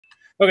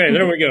Okay,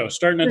 there we go.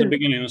 Starting at the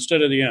beginning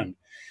instead of the end.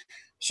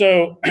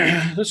 So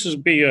this will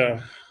be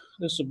a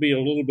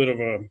little bit of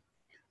a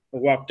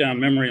walk down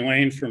memory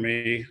lane for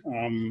me.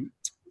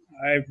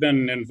 I've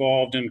been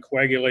involved in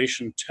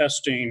coagulation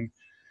testing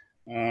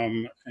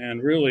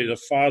and really the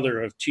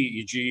father of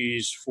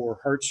TEGs for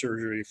heart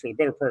surgery for the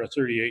better part of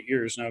 38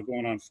 years now,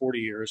 going on 40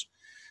 years.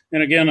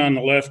 And again, on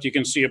the left, you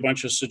can see a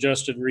bunch of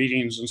suggested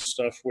readings and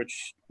stuff,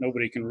 which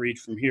nobody can read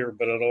from here,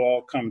 but it'll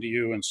all come to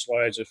you in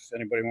slides if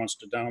anybody wants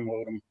to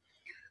download them.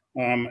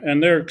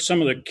 And they're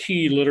some of the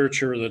key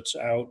literature that's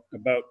out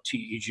about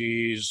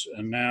TEGs.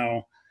 And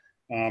now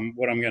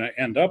what I'm going to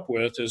end up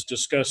with is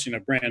discussing a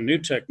brand new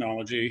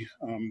technology,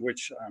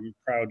 which I'm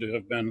proud to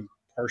have been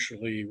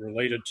partially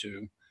related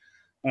to.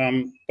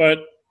 But,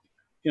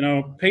 you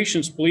know,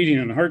 patients bleeding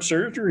in heart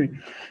surgery,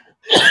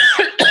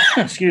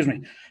 excuse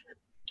me,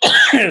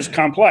 is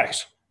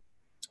complex.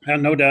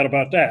 And no doubt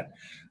about that.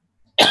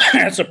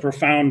 That's a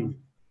profound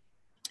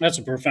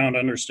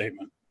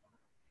understatement.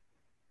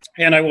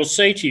 And I will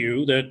say to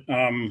you that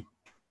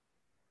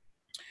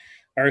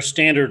our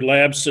standard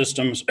lab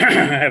systems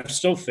have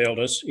still failed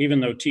us, even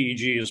though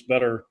TEG is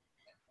better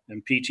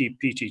than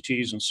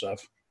PTTs and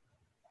stuff.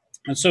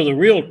 And so the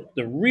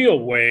real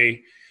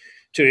way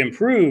to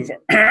improve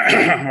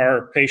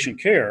our patient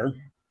care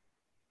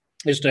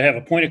is to have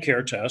a point of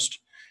care test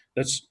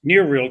that's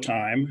near real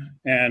time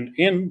and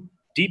in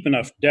deep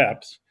enough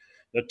depth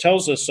that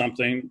tells us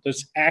something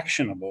that's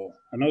actionable.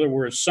 In other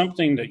words,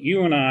 something that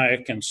you and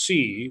I can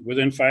see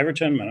within 5 or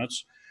 10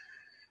 minutes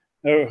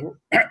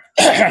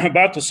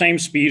about the same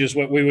speed as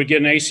what we would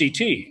get in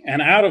ACT. And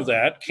out of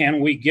that, can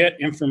we get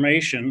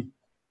information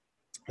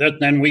that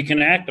then we can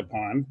act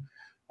upon?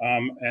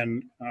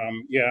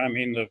 Yeah, I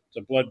mean,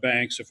 the blood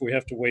banks, if we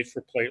have to wait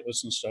for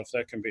platelets and stuff,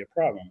 that can be a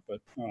problem. But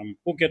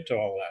we'll get to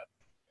all that.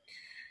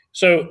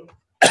 So,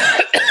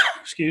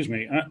 excuse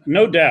me,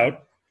 no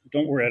doubt,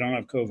 don't worry, I don't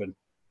have COVID.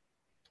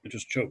 I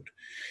just choked.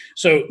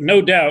 So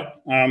no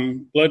doubt,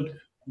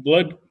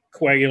 blood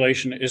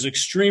coagulation is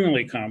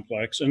extremely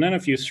complex. And then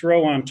if you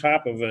throw on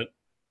top of it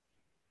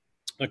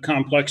the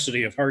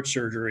complexity of heart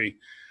surgery,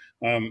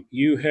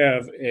 you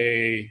have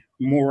a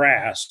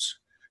morass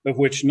of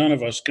which none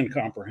of us can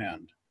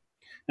comprehend.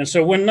 And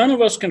so when none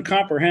of us can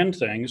comprehend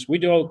things, we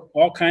do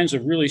all kinds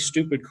of really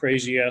stupid,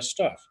 crazy ass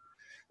stuff.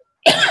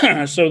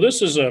 So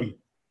this is a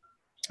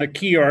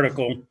key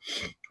article,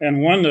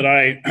 and one that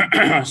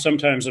I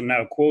sometimes am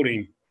now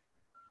quoting,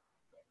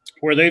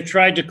 where they've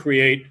tried to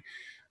create,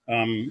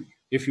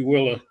 if you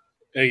will,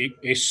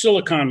 a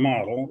silicon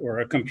model or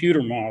a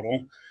computer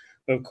model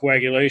of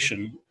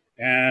coagulation.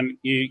 And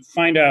you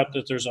find out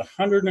that there's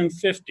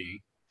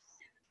 150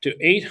 to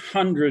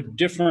 800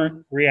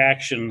 different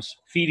reactions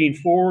feeding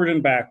forward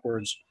and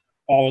backwards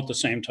all at the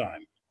same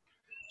time.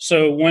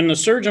 So when the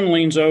surgeon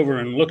leans over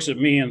and looks at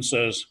me and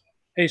says,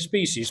 "Hey,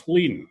 Spiess, he's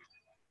bleeding.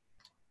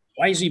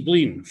 Why is he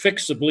bleeding?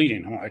 Fix the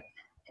bleeding." I'm like,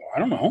 well, I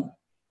don't know.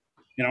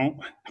 You know,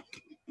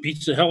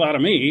 beats the hell out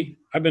of me.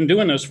 I've been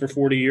doing this for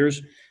 40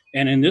 years.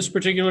 And in this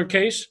particular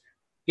case,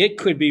 it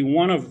could be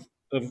one of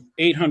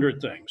 800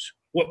 things.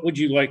 What would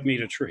you like me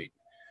to treat?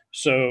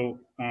 So,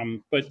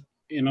 but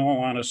in all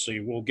honesty,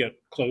 we'll get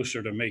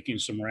closer to making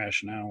some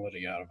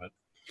rationality out of it.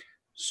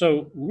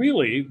 So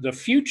really, the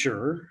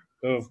future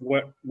of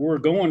what we're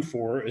going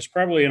for is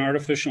probably an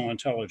artificial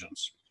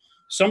intelligence,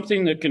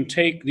 something that can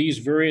take these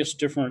various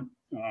different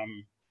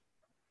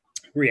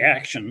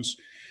reactions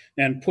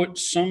and put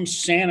some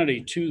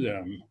sanity to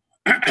them.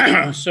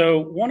 So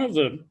one of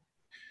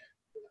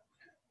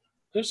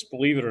this,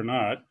 believe it or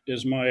not,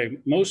 is my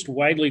most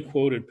widely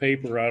quoted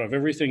paper out of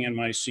everything in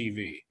my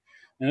CV.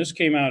 And this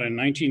came out in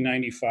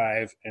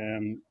 1995,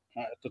 and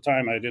at the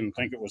time I didn't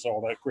think it was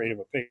all that great of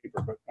a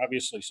paper, but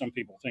obviously some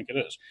people think it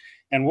is.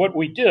 And what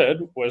we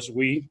did was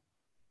we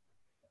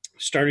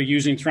started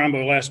using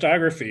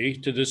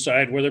thromboelastography to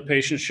decide whether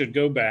patients should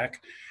go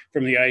back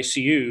from the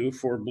ICU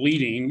for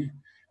bleeding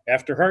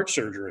after heart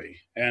surgery.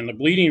 And the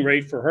bleeding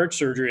rate for heart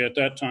surgery at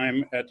that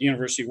time at the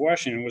University of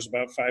Washington was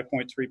about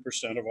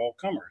 5.3% of all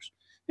comers.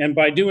 And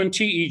by doing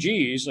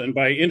TEGs and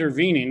by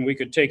intervening, we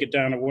could take it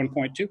down to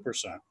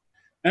 1.2%.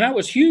 And that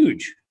was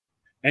huge.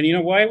 And you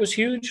know why it was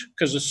huge?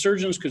 Because the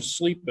surgeons could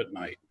sleep at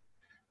night.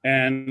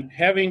 And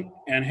having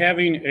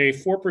a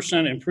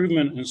 4%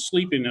 improvement in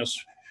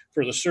sleepiness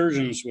for the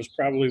surgeons was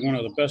probably one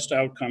of the best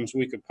outcomes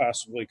we could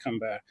possibly come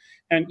back.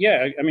 And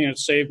yeah, I mean, it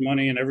saved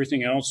money and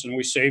everything else, and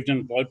we saved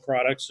in blood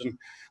products and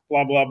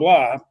blah, blah,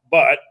 blah.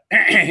 But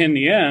in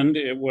the end,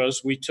 it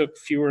was we took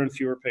fewer and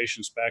fewer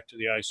patients back to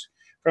the ICU,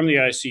 from the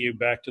ICU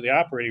back to the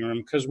operating room,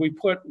 because we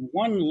put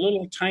one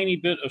little tiny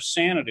bit of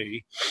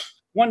sanity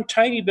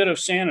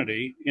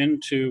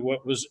into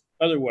what was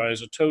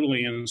otherwise a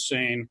totally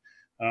insane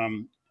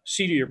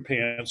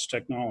seat-of-your-pants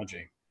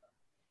technology.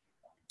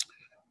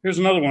 Here's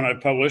another one I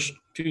published,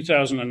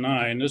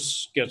 2009.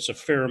 This gets a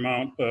fair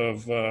amount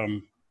of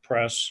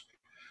press.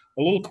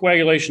 A little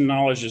coagulation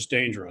knowledge is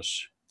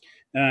dangerous.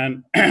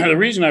 And the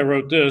reason I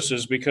wrote this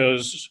is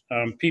because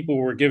people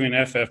were giving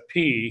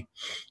FFP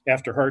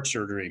after heart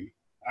surgery.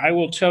 I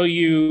will tell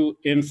you,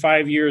 in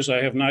 5 years,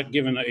 I have not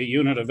given a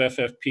unit of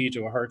FFP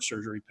to a heart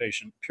surgery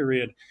patient,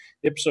 period.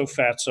 Ipso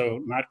fatso,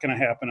 not going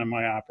to happen in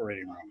my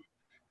operating room.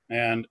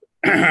 And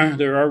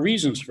there are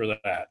reasons for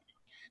that.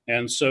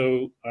 And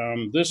so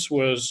this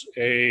was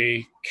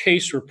a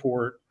case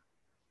report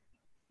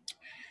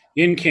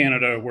in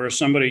Canada where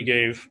somebody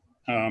gave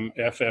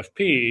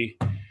FFP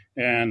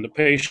and the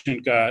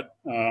patient got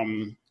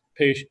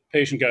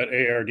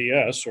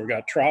ARDS, or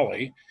got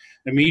trolley,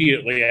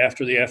 immediately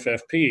after the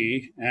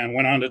FFP, and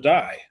went on to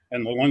die.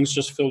 And the lungs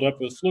just filled up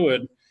with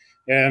fluid.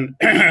 And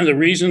the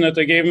reason that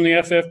they gave him the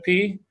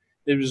FFP,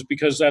 it was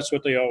because that's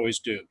what they always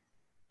do.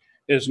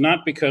 It's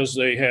not because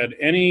they had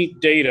any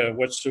data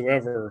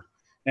whatsoever.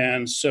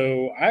 And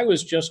so I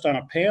was just on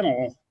a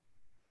panel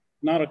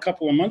not a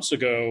couple of months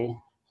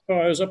ago. Oh,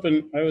 I was up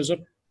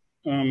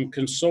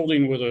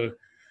consulting with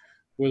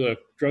a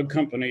drug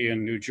company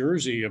in New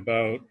Jersey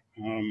about,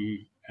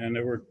 and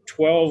there were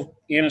 12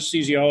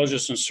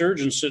 anesthesiologists and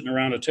surgeons sitting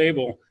around a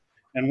table.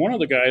 And one of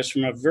the guys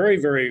from a very,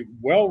 very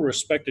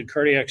well-respected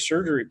cardiac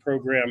surgery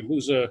program,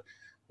 who's a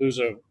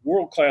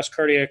world-class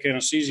cardiac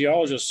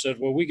anesthesiologist, said,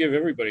 "Well, we give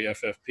everybody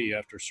FFP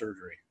after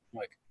surgery." I'm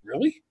like,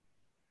 really?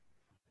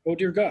 Oh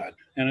dear God!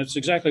 And it's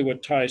exactly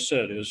what Ty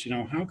said: is,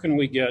 how can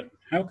we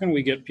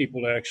get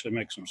people to actually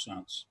make some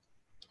sense?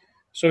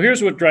 So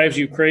here's what drives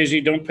you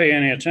crazy. Don't pay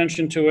any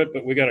attention to it,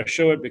 but we got to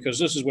show it, because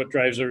this is what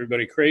drives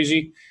everybody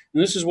crazy.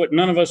 And this is what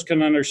none of us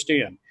can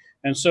understand.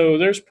 And so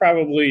there's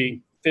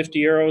probably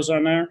 50 arrows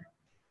on there,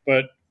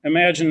 but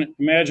imagine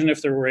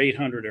if there were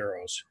 800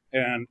 arrows.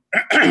 And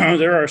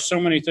there are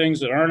so many things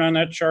that aren't on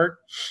that chart.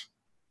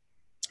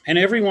 And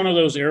every one of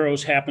those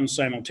arrows happens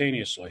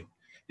simultaneously.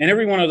 And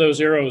every one of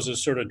those arrows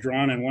is sort of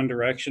drawn in one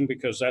direction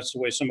because that's the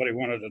way somebody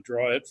wanted to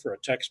draw it for a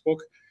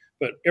textbook.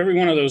 But every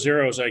one of those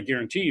arrows, I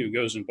guarantee you,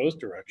 goes in both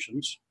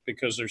directions,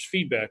 because there's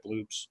feedback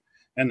loops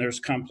and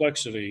there's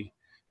complexity.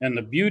 And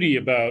the beauty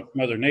about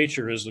Mother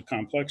Nature is the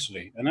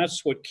complexity. And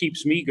that's what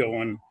keeps me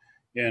going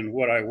in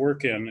what I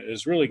work in,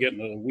 is really getting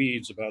to the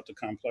weeds about the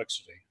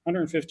complexity.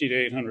 150 to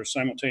 800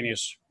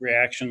 simultaneous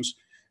reactions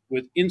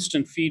with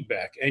instant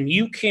feedback. And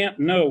you can't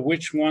know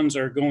which ones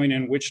are going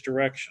in which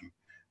direction.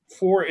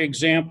 For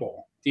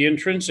example, the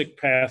intrinsic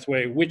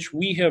pathway, which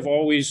we have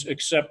always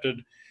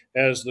accepted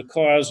as the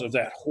cause of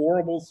that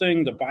horrible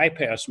thing, the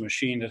bypass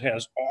machine that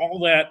has all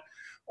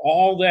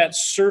that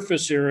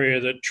surface area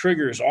that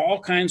triggers all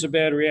kinds of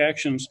bad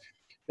reactions,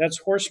 that's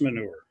horse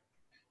manure.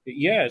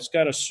 Yeah, it's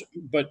got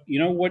but you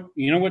know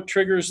what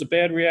triggers the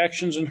bad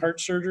reactions in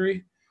heart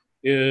surgery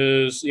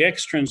is the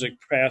extrinsic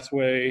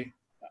pathway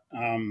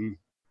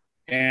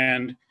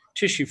and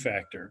tissue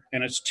factor.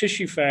 And it's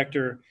tissue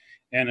factor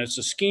and it's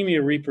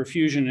ischemia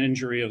reperfusion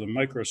injury of the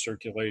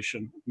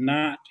microcirculation,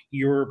 not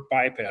your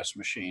bypass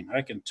machine.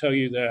 I can tell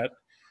you that.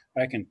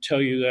 I can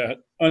tell you that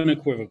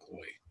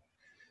unequivocally.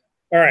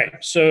 All right,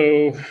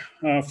 so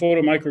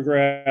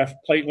photomicrograph,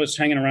 platelets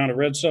hanging around a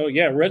red cell.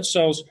 Yeah, red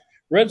cells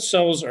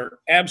are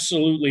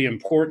absolutely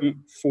important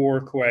for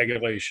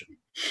coagulation.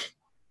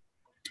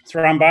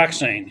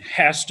 Thromboxane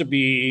has to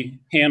be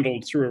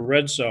handled through a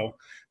red cell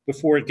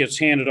before it gets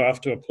handed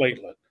off to a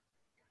platelet.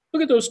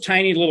 Look at those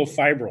tiny little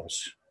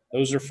fibrils.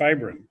 Those are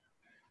fibrin.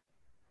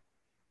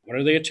 What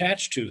are they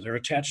attached to? They're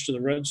attached to the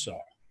red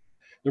cell.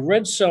 The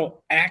red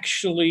cell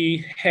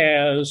actually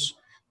has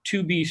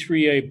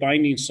 2B3A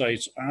binding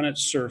sites on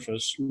its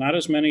surface, not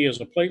as many as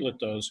a platelet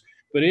does,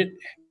 but it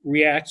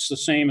reacts the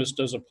same as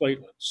does a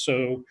platelet.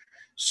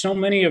 So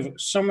many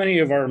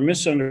of our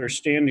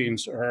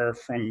misunderstandings are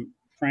from,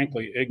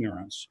 frankly,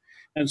 ignorance.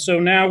 And so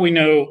now we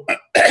know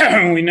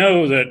we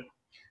know that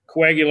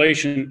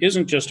coagulation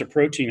isn't just a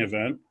protein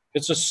event,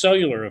 it's a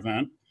cellular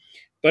event,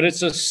 but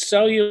it's a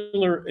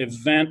cellular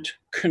event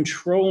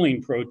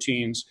controlling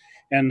proteins,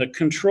 and the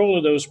control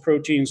of those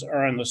proteins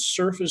are on the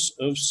surface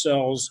of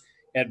cells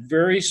at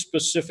very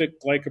specific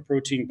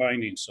glycoprotein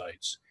binding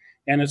sites.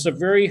 And it's a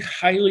very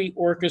highly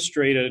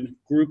orchestrated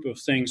group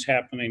of things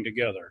happening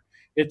together.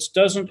 It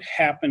doesn't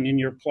happen in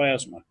your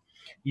plasma.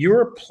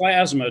 Your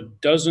plasma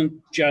doesn't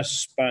just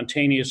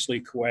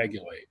spontaneously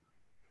coagulate.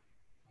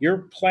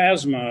 Your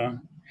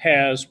plasma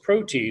has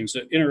proteins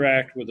that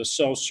interact with the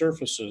cell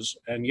surfaces,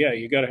 and yeah,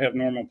 you got to have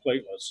normal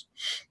platelets.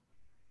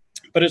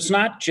 But it's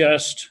not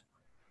just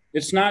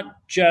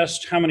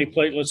how many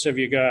platelets have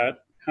you got,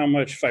 how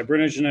much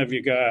fibrinogen have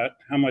you got,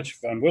 how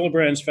much von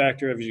Willebrand's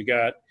factor have you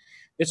got.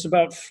 It's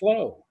about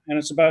flow, and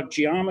it's about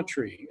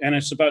geometry, and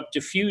it's about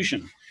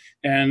diffusion.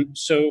 And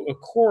so, of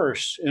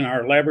course, in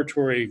our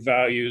laboratory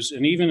values,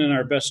 and even in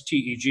our best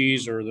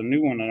TEGs, or the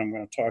new one that I'm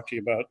going to talk to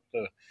you about,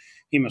 the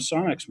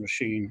Hemosonics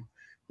machine,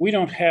 we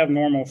don't have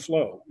normal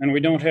flow, and we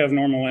don't have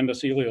normal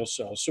endothelial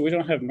cells. So we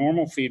don't have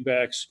normal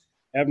feedbacks,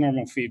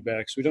 abnormal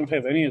feedbacks. We don't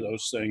have any of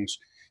those things.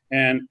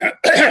 And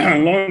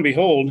lo and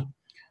behold,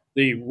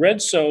 the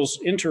red cells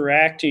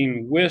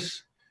interacting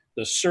with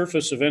the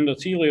surface of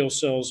endothelial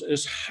cells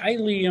is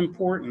highly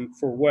important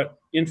for what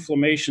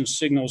inflammation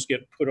signals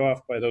get put off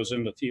by those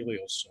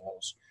endothelial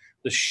cells.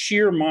 The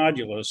shear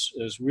modulus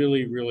is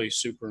really, really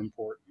super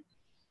important.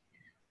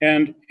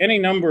 And any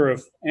number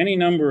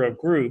of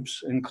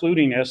groups,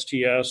 including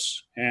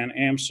STS and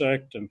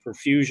AMSECT and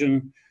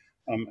Perfusion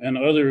and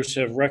others,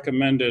 have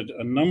recommended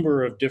a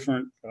number of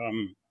different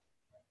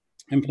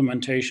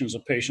implementations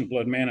of patient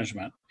blood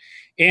management.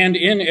 And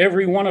in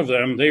every one of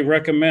them, they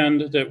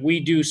recommend that we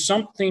do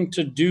something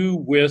to do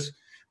with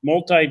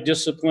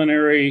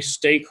multidisciplinary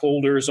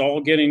stakeholders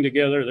all getting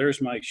together.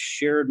 There's my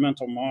shared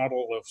mental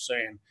model of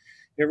saying,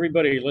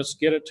 everybody, let's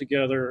get it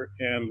together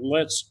and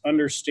let's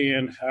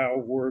understand how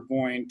we're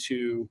going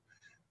to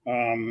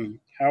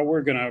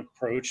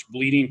approach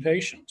bleeding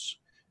patients.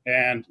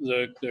 And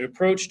the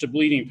approach to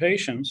bleeding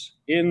patients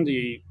in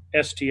the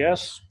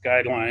STS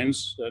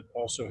guidelines that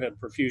also had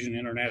Perfusion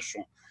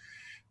International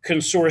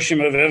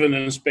Consortium of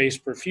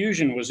Evidence-Based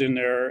Perfusion was in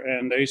there,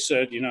 and they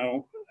said, you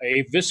know,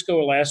 a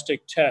viscoelastic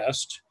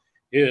test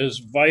is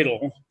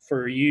vital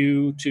for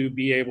you to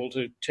be able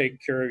to take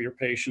care of your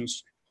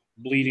patients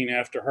bleeding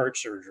after heart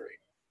surgery.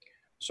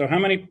 So how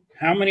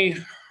many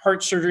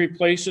heart surgery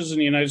places in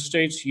the United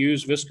States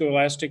use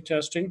viscoelastic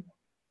testing?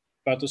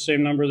 About the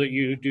same number that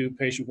you do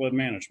patient blood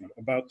management,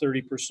 about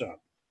 30%.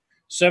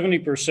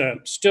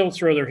 70% still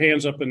throw their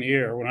hands up in the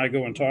air when I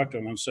go and talk to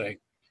them and say,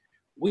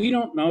 we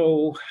don't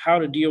know how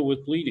to deal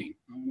with bleeding.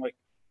 I'm like,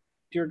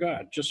 dear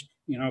God, just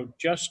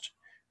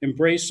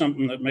embrace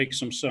something that makes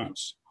some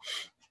sense.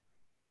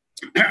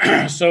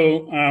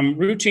 So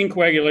routine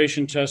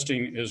coagulation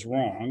testing is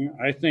wrong.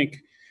 I think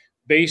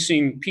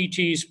basing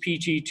PTs,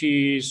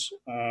 PTTs,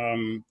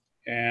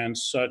 and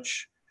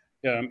such,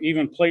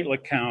 even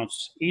platelet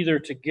counts, either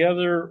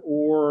together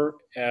or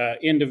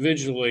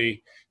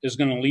individually, is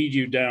going to lead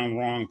you down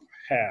wrong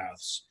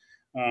paths.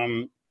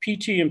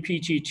 PT and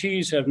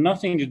PTTs have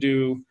nothing to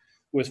do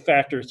with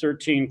factor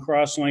 13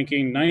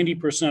 cross-linking.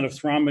 90% of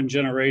thrombin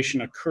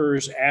generation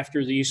occurs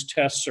after these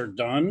tests are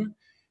done.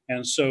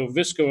 And so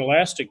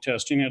viscoelastic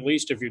testing, at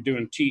least if you're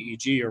doing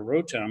TEG or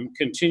ROTEM,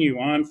 continue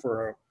on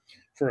for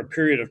a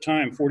period of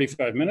time,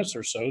 45 minutes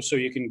or so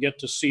you can get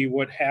to see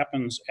what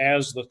happens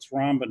as the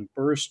thrombin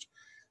burst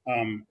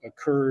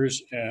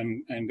occurs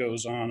and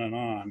goes on and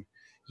on.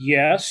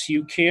 Yes,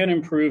 you can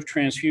improve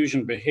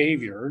transfusion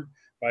behavior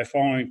by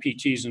following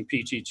PTs and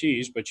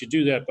PTTs, but you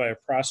do that by a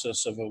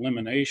process of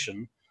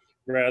elimination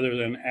rather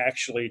than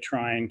actually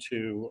trying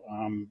to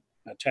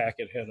attack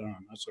it head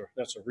on.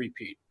 That's a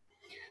repeat.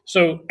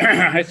 So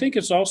I think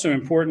it's also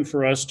important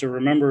for us to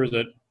remember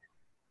that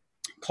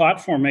clot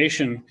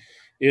formation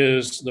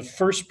is the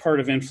first part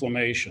of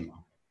inflammation.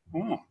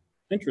 Oh,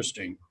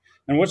 interesting.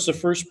 And what's the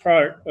first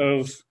part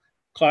of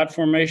clot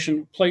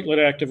formation?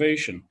 Platelet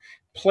activation.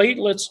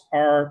 Platelets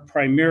are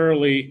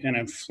primarily an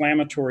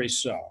inflammatory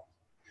cell.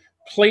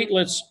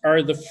 Platelets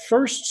are the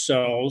first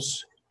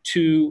cells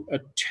to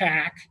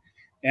attack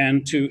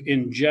and to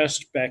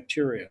ingest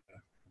bacteria.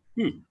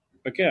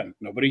 Again,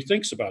 nobody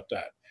thinks about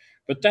that.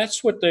 But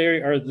that's what they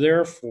are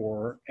there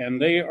for,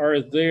 and they are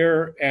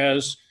there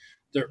as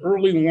the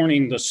early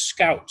warning, the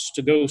scouts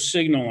to go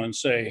signal and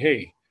say,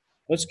 hey,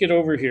 let's get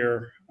over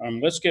here,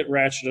 let's get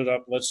ratcheted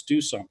up, let's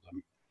do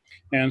something.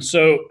 And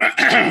so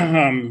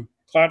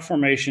clot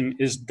formation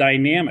is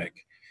dynamic.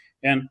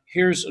 And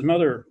here's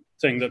another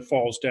thing that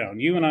falls down.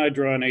 You and I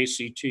draw an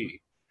ACT.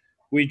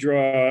 We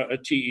draw a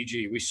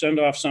TEG. We send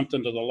off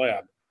something to the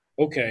lab.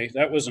 Okay,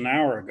 that was an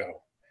hour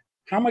ago.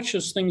 How much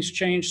has things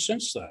changed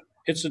since then?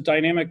 It's a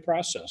dynamic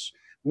process.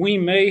 We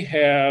may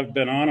have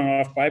been on and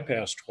off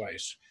bypass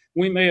twice.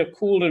 We may have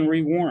cooled and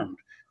rewarmed.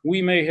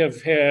 We may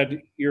have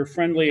had your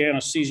friendly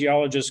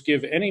anesthesiologist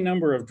give any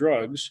number of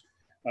drugs,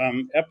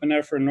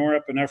 epinephrine,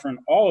 norepinephrine,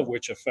 all of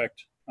which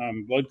affect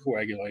blood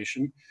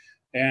coagulation.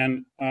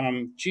 And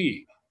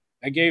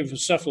I gave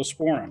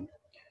cephalosporin.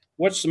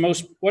 What's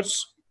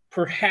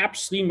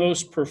perhaps the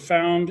most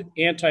profound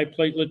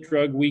antiplatelet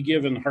drug we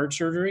give in heart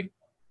surgery?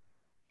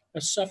 A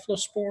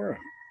cephalosporin.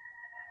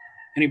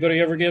 Anybody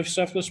ever give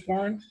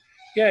cephalosporin?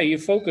 Yeah, you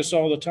focus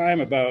all the time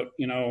about,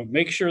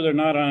 make sure they're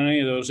not on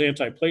any of those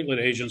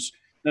antiplatelet agents.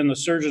 Then the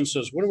surgeon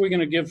says, what are we going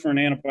to give for an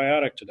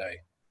antibiotic today?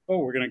 Oh,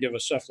 we're going to give a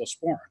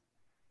cephalosporin.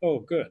 Oh,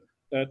 good.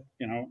 That,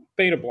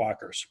 beta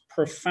blockers,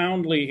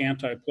 profoundly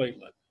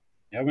antiplatelet.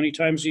 How many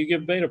times do you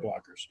give beta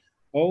blockers?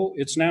 Oh,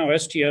 it's now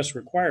STS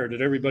required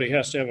that everybody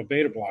has to have a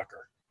beta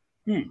blocker.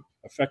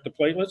 Affect the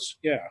platelets?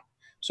 Yeah.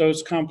 So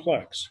it's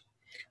complex.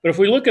 But if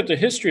we look at the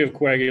history of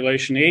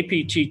coagulation, the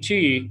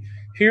APTT,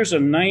 here's a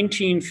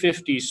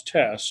 1950s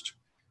test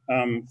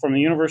from the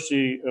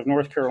University of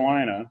North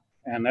Carolina,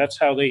 and that's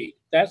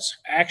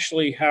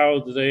actually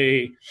how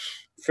they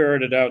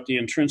ferreted out the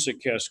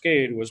intrinsic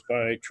cascade, was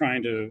by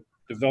trying to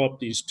develop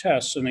these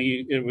tests, and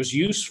it was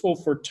useful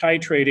for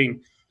titrating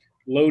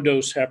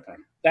low-dose heparin.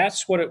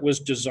 That's what it was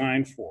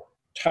designed for,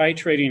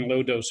 titrating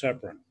low-dose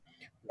heparin.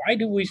 Why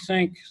do we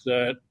think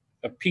that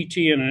a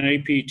PT and an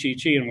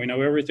APTT, and we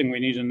know everything we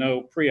need to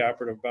know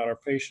preoperative about our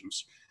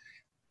patients?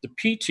 The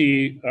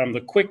PT,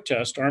 the Quick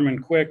test,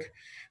 Armin Quick,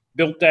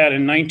 built that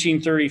in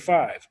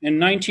 1935. In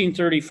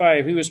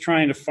 1935, he was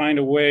trying to find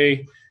a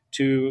way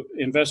to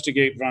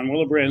investigate von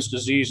Willebrand's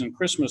disease and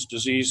Christmas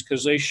disease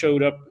because they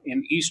showed up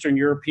in Eastern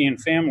European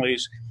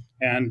families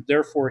And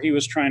therefore, he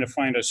was trying to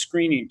find a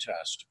screening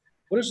test.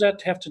 What does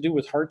that have to do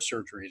with heart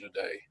surgery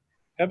today?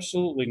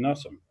 Absolutely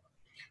nothing.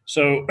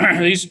 So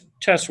these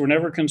tests were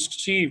never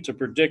conceived to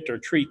predict or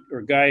treat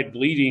or guide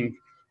bleeding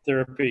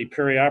therapy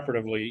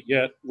perioperatively,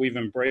 yet we've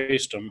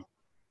embraced them.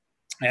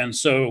 And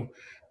so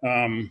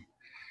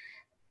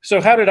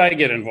how did I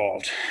get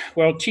involved?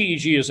 Well,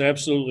 TEG is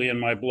absolutely in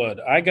my blood.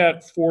 I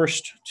got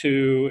forced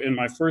to, in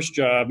my first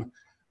job,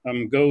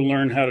 go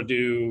learn how to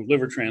do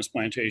liver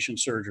transplantation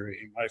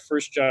surgery. My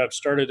first job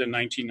started in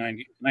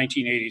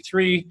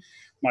 1983.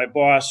 My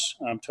boss,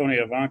 Tony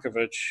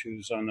Ivankovich,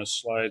 who's on this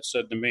slide,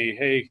 said to me,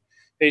 hey,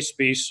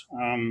 Spiess,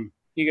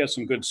 you got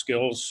some good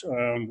skills.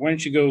 Why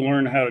don't you go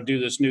learn how to do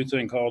this new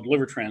thing called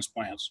liver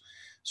transplants?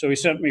 So he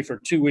sent me for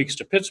 2 weeks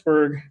to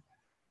Pittsburgh,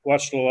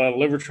 watched a lot of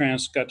liver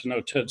trans, got to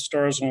know Ted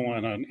Starzl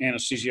and an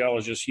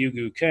anesthesiologist,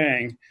 Yugu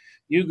Kang.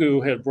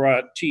 Yugu had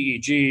brought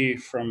TEG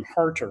from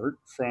Hartert,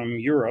 from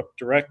Europe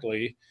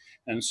directly,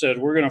 and said,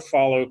 we're going to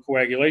follow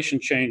coagulation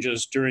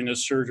changes during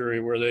this surgery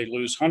where they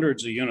lose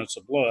hundreds of units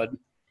of blood,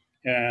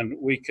 and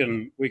we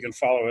can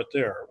follow it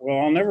there. Well,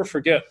 I'll never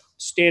forget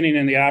standing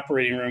in the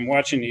operating room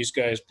watching these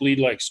guys bleed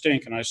like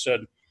stink, and I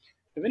said,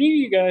 have any of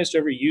you guys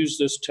ever used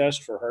this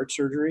test for heart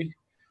surgery?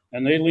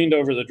 And they leaned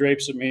over the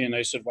drapes at me and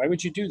they said, why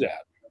would you do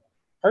that?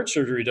 Heart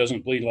surgery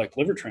doesn't bleed like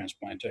liver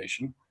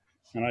transplantation.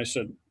 And I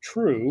said,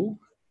 true,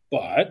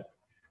 but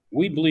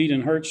we bleed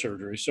in heart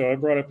surgery. So I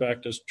brought it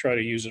back to try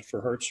to use it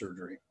for heart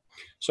surgery.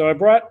 So I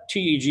brought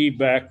TEG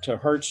back to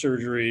heart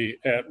surgery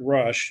at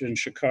Rush in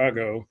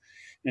Chicago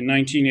in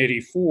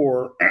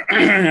 1984,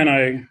 and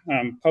I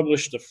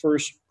published the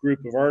first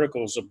group of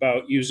articles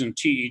about using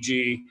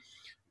TEG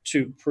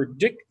to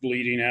predict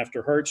bleeding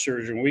after heart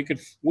surgery.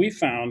 We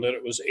found that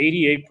it was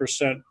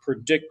 88%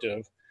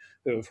 predictive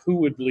of who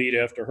would bleed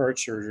after heart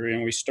surgery,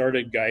 and we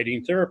started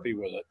guiding therapy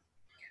with it.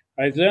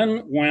 I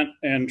then went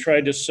and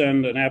tried to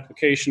send an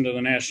application to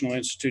the National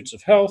Institutes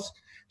of Health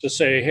to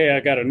say, hey, I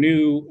got a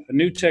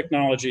new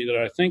technology that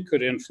I think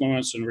could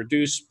influence and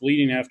reduce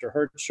bleeding after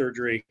heart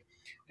surgery.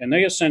 And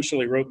they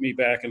essentially wrote me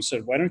back and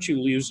said, why don't you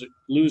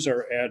lose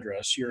our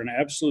address? You're an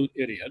absolute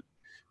idiot.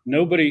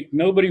 Nobody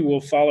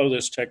will follow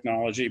this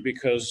technology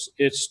because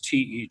it's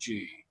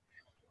TEG.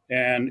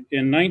 And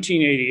in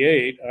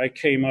 1988, I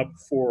came up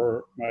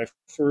for my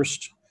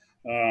first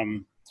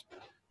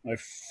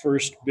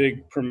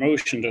big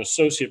promotion to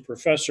associate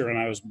professor, and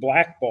I was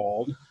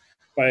blackballed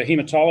by a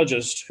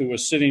hematologist who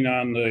was sitting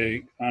on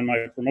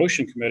my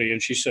promotion committee,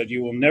 and she said,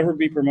 you will never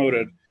be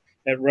promoted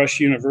at Rush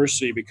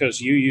University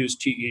because you use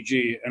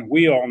TEG, and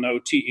we all know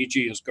TEG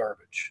is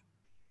garbage.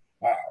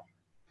 Wow.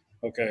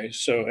 Okay,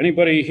 so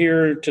anybody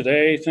here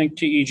today think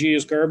TEG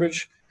is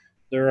garbage?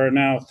 There are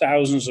now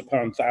thousands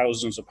upon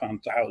thousands upon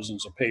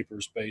thousands of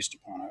papers based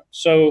upon it.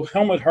 So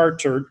Helmut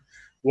Hartert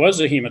was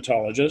a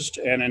hematologist,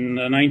 and in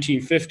the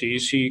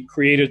 1950s, he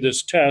created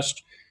this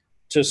test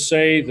to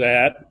say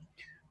that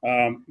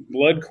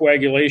blood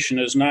coagulation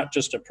is not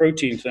just a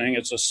protein thing,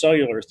 it's a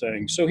cellular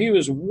thing. So he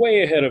was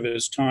way ahead of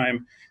his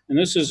time, and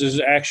this is his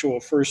actual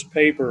first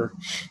paper.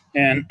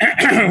 And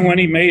when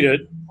he made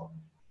it,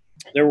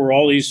 there were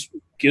all these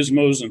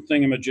gizmos and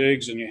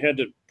thingamajigs, and you had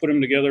to put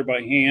them together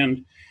by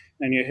hand,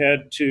 and you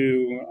had to,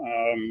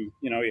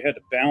 you had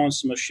to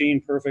balance the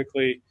machine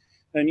perfectly.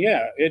 And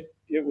yeah,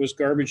 it was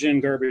garbage in,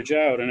 garbage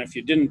out. And if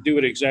you didn't do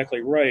it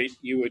exactly right,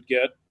 you would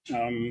get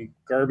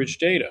garbage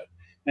data.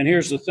 And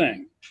here's the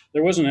thing.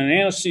 There wasn't an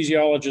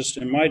anesthesiologist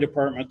in my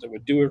department that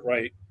would do it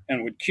right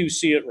and would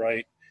QC it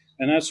right.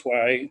 And that's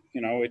why,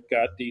 it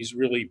got these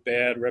really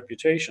bad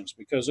reputations,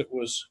 because it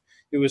was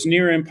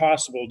near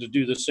impossible to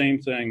do the same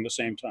thing the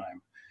same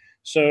time.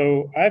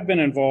 So I've been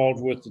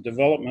involved with the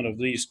development of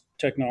these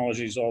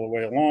technologies all the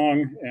way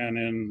along. And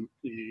in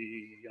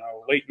the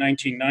late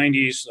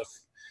 1990s,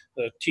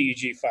 the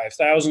TEG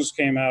 5000s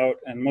came out,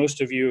 and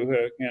most of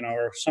you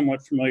are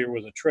somewhat familiar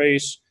with a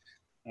trace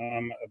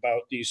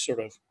about these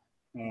sort of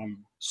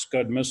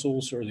Scud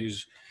missiles, or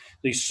these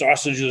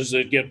sausages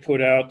that get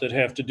put out that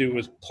have to do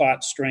with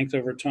clot strength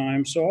over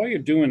time. So all you're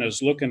doing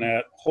is looking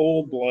at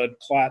whole blood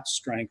clot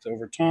strength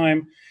over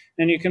time,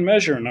 and you can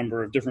measure a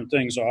number of different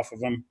things off of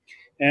them.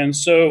 And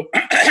so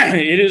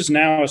it is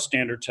now a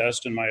standard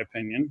test, in my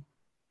opinion.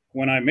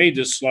 When I made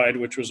this slide,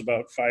 which was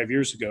about 5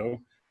 years ago,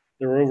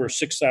 there were over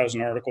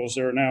 6,000 articles.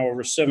 There are now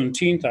over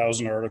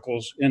 17,000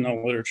 articles in the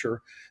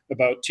literature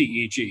about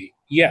TEG.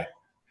 Yet,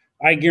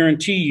 I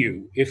guarantee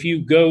you, if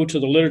you go to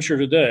the literature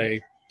today,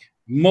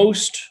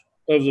 most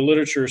of the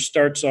literature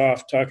starts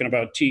off talking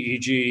about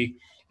TEG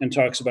and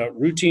talks about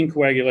routine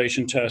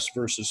coagulation tests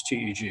versus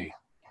TEG.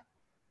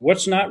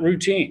 What's not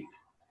routine?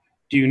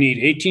 Do you need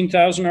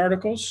 18,000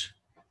 articles?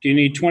 Do you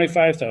need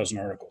 25,000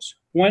 articles?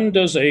 When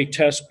does a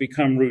test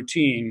become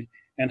routine,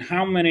 and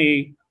how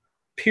many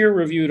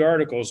peer-reviewed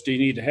articles do you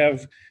need to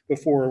have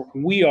before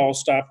we all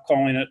stop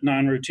calling it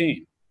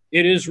non-routine?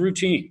 It is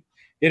routine.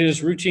 It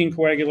is routine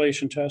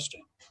coagulation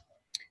testing.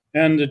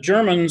 And the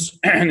Germans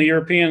and the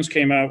Europeans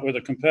came out with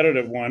a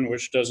competitive one,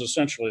 which does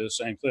essentially the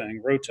same thing,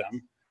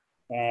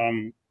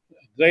 ROTEM.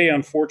 They,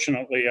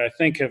 unfortunately, I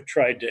think, have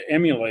tried to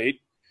emulate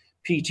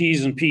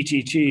PTs and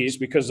PTTs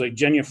because they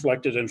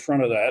genuflected in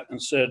front of that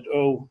and said,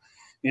 oh,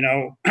 you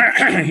know,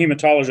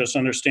 hematologists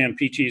understand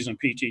PTs and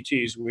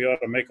PTTs. We ought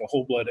to make a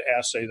whole blood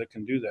assay that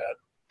can do that,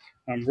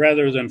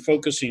 rather than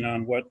focusing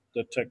on what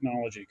the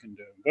technology can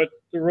do. But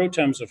the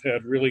ROTEMs have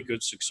had really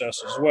good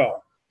success as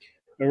well.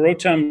 The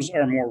ROTEMs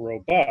are more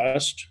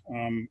robust.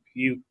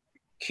 You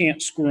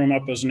can't screw them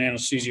up as an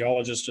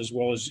anesthesiologist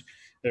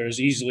as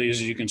easily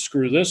as you can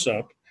screw this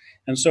up.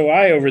 And so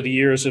I, over the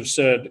years, have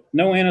said,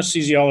 no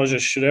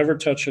anesthesiologist should ever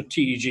touch a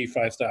TEG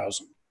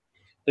 5000.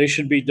 They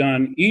should be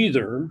done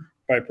either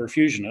by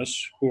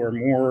perfusionists who are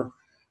more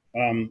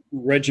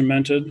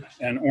regimented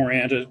and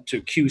oriented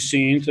to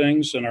QCing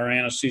things than our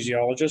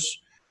anesthesiologists,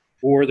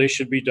 or they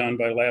should be done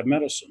by lab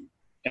medicine.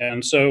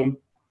 And so,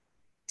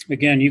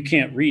 again, you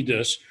can't read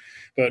this,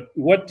 but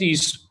what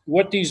these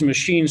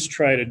machines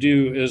try to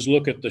do is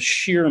look at the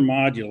shear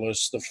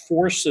modulus, the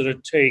force that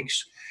it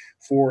takes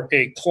for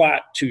a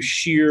clot to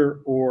shear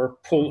or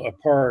pull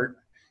apart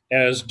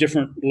as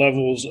different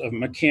levels of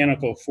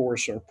mechanical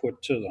force are put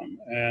to them.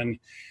 And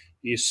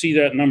you see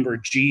that number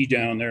G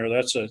down there,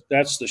 that's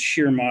the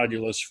shear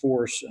modulus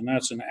force, and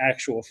that's an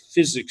actual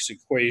physics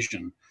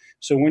equation.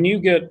 So when you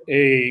get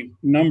a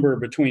number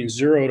between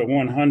 0 to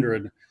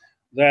 100,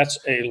 that's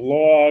a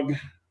log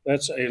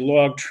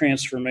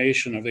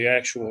transformation of the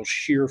actual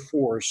shear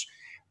force.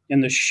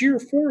 And the shear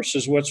force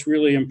is what's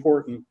really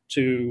important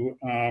to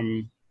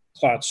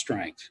clot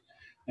strength.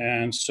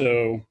 And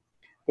so,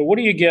 but what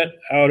do you get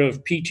out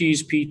of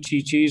PTs,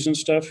 PTTs and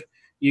stuff?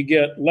 You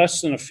get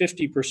less than a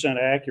 50%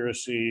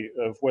 accuracy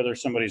of whether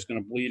somebody's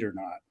going to bleed or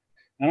not.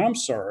 And I'm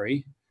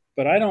sorry,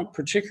 but I don't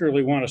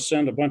particularly want to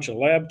send a bunch of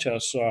lab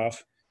tests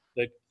off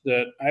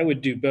that I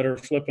would do better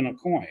flipping a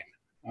coin.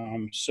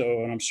 And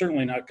I'm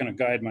certainly not going to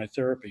guide my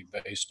therapy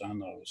based on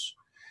those.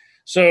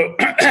 So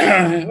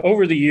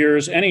over the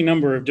years, any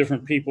number of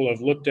different people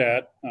have looked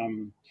at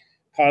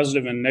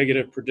positive and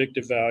negative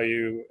predictive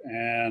value.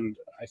 And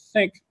I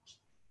think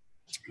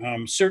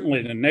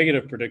certainly the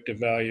negative predictive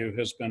value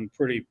has been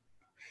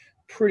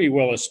pretty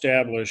well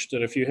established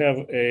that if you have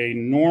a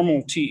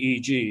normal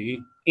TEG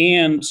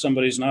and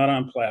somebody's not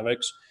on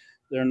Plavix,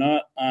 they're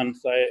not on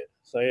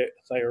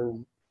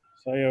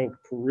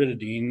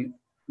thiopyridine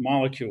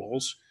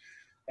molecules,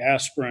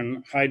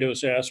 aspirin,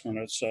 high-dose aspirin,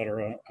 et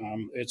cetera,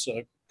 it's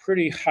a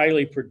pretty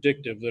highly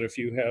predictive that if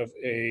you have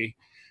a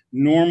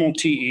normal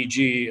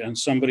TEG and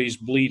somebody's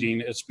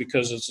bleeding, it's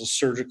because it's a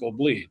surgical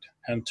bleed.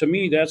 And to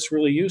me, that's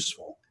really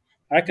useful.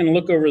 I can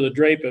look over the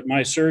drape at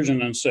my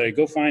surgeon and say,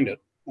 go find it.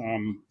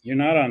 You're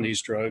not on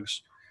these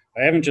drugs.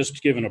 I haven't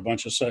just given a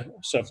bunch of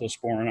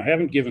cephalosporin. I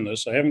haven't given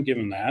this. I haven't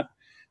given that.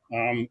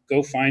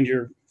 Go find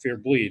your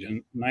bleed.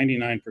 And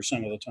 99%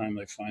 of the time,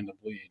 they find the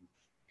bleed.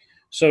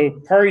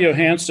 So Per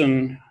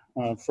Johansen,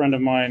 a friend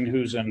of mine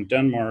who's in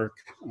Denmark,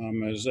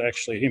 is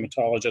actually a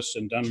hematologist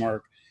in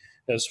Denmark,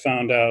 has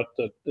found out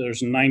that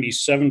there's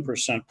 97%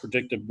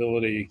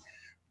 predictability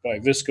by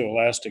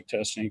viscoelastic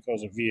testing, he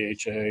calls it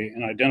VHA,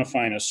 in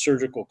identifying a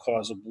surgical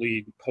cause of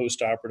bleed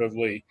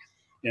postoperatively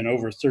in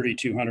over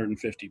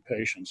 3,250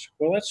 patients.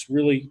 Well, that's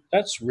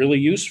really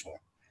useful.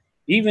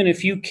 Even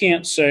if you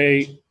can't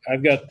say,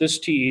 I've got this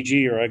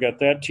TEG or I got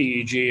that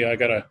TEG, I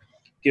got to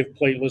give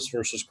platelets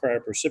versus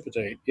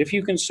cryoprecipitate. If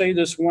you can say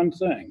this one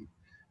thing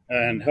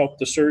and help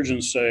the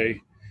surgeon say,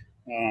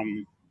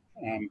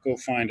 go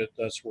find it,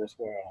 that's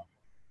worthwhile.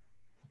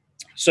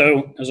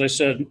 So, as I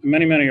said,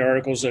 many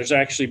articles. There's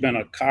actually been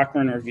a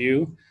Cochrane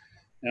review.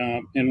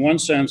 In one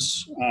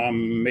sense,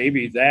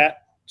 maybe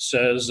that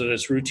says that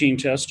it's routine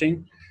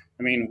testing.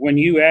 I mean, when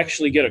you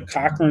actually get a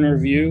Cochrane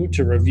review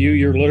to review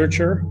your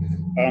literature,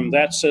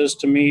 that says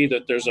to me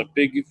that there's a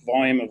big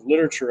volume of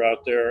literature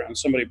out there and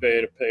somebody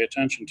paid to pay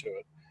attention to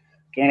it.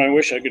 Don't I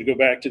wish I could go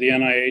back to the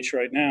NIH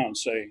right now and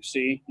say,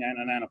 see,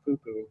 nana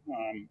poo-poo,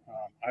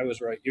 I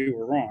was right, you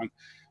were wrong.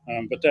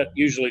 But that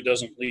usually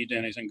doesn't lead to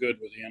anything good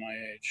with the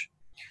NIH.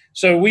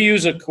 So we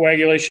use a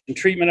coagulation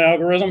treatment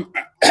algorithm.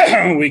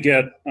 We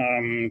get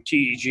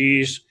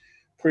TEGs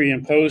pre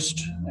and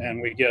post,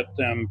 and we get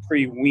them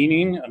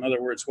pre-weaning. In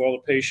other words, while the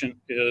patient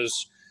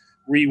is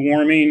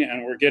rewarming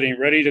and we're getting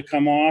ready to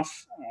come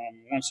off.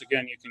 Once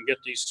again, you can get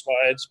these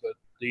slides, but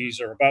these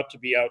are about to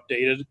be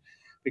outdated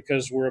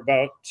because we're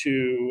about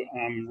to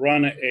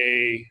run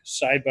a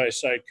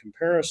side-by-side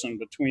comparison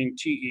between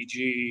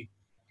TEG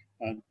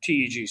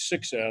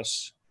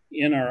 6S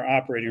in our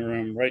operating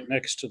room right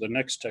next to the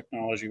next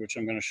technology, which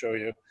I'm going to show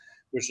you,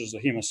 which is the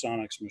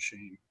Hemosonics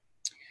machine.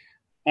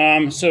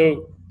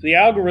 So the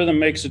algorithm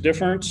makes a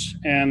difference,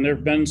 and there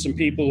have been some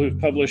people who've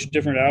published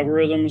different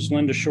algorithms.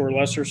 Linda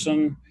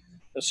Shore-Lesserson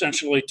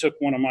essentially took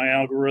one of my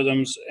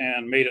algorithms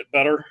and made it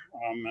better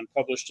and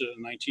published it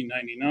in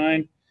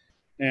 1999.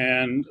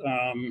 And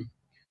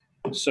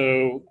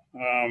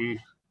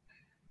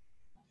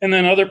and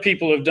then other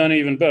people have done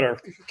even better.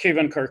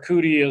 Kevin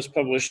Karkouti has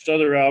published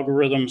other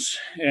algorithms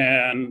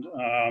and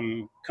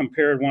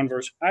compared one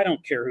versus, I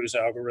don't care whose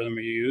algorithm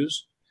you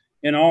use.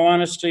 In all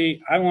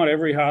honesty, I want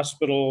every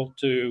hospital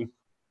to,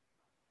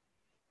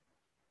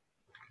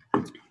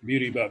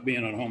 beauty about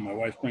being at home, my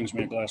wife brings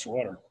me a glass of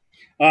water.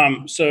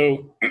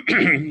 So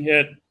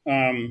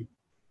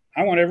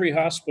I want every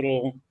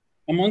hospital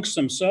amongst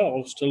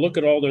themselves to look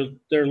at all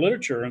their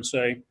literature and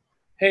say,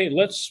 hey,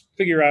 let's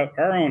figure out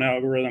our own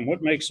algorithm,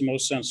 what makes the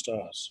most sense to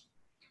us.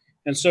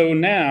 And so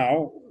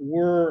now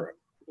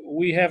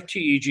we have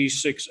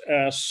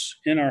TEG6S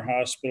in our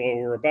hospital.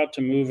 We're about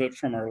to move it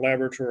from our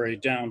laboratory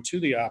down to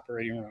the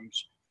operating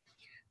rooms.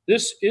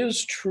 This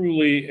is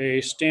truly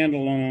a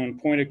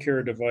standalone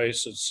point-of-care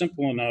device that's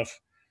simple enough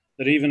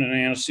that even an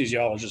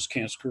anesthesiologist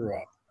can't screw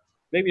up.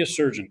 Maybe a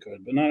surgeon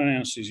could, but not an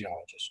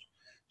anesthesiologist.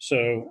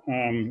 So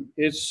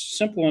it's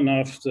simple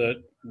enough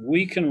that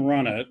we can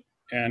run it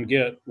and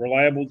get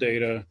reliable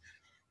data.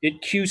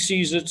 It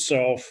QCs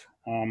itself,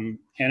 and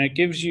it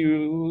gives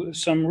you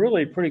some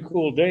really pretty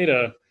cool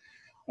data,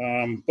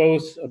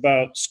 both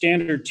about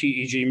standard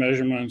TEG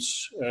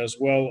measurements as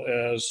well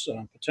as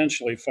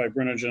potentially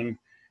fibrinogen.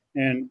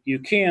 And you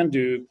can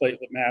do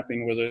platelet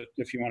mapping with it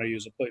if you want to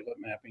use a platelet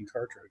mapping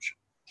cartridge.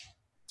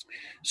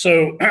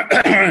 So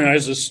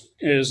as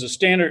a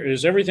standard,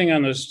 is everything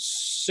on the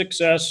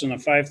 6S and the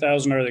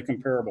 5000, are they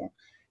comparable?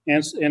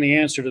 And the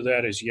answer to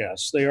that is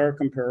yes, they are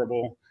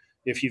comparable.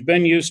 If you've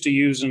been used to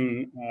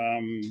using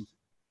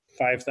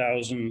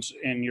 5000s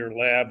in your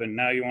lab and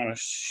now you want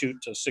to shoot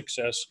to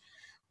 6S,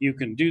 you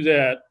can do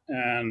that.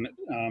 And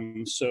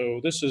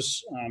so this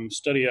is a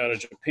study out of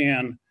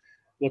Japan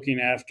looking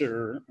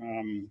after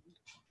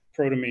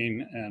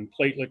protamine and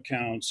platelet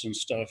counts and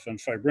stuff and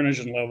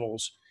fibrinogen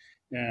levels.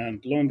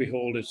 And lo and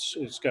behold,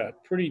 it's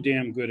got pretty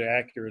damn good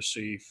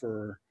accuracy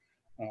for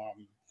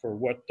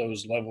what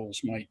those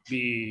levels might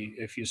be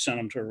if you send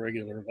them to a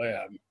regular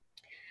lab.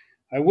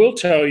 I will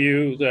tell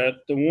you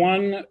that the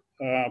one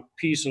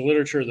piece of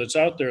literature that's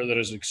out there that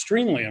is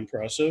extremely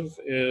impressive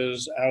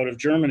is out of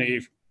Germany,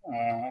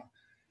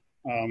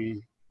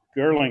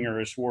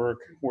 Gerlinger's work,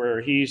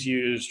 where he's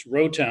used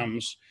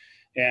ROTEMs,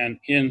 and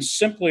in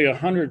simply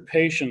 100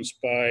 patients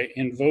by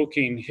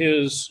invoking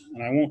his,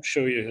 and I won't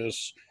show you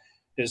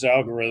his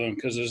algorithm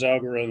because his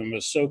algorithm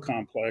is so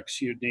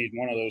complex, you'd need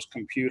one of those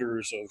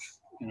computers of,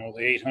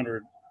 the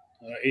 800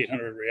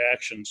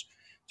 reactions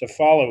to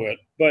follow it.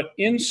 But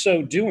in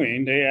so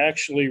doing, they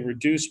actually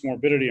reduced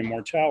morbidity and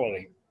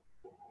mortality.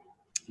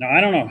 Now, I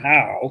don't know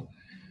how,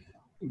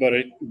 but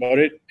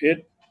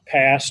it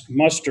passed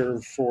muster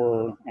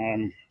for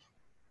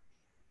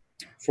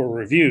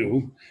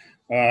review,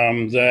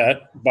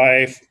 that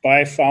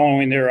by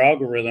following their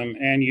algorithm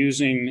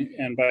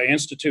and by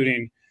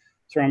instituting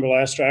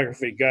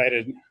thromboelastography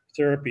guided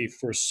therapy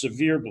for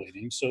severe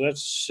bleeding. So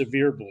that's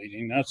severe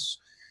bleeding. That's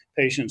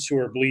patients who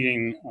are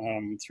bleeding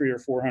 300 or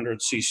 400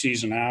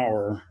 cc's an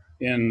hour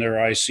in their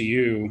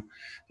ICU,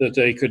 that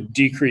they could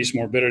decrease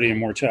morbidity and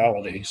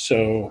mortality.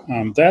 So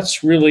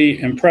that's really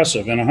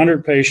impressive. In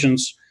 100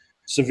 patients,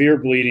 severe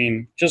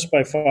bleeding, just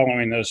by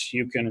following this,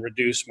 you can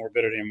reduce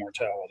morbidity and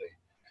mortality.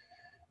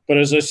 But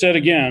as I said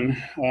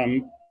again,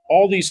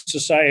 all these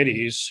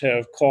societies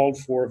have called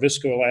for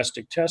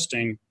viscoelastic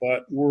testing,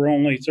 but we're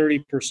only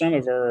 30%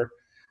 of our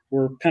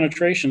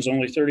penetration's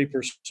only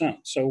 30%.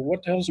 So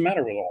what the hell's the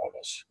matter with all of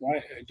us?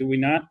 Why do we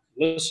not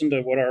listen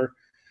to what our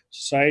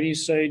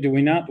societies say? Do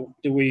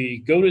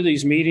we go to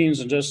these meetings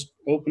and just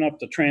open up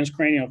the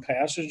transcranial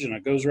passage and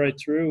it goes right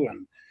through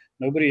and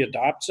nobody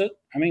adopts it?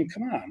 I mean,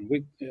 come on,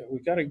 we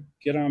got to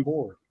get on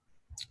board.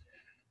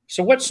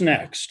 So what's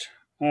next?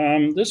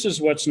 This is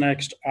what's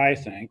next, I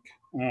think.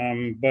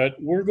 But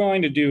we're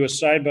going to do a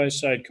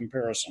side-by-side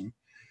comparison.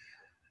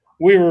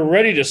 We were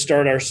ready to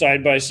start our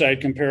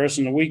side-by-side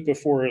comparison the week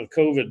before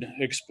COVID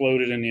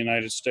exploded in the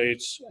United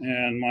States,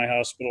 and my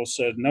hospital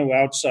said no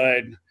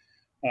outside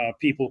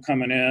people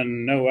coming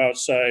in, no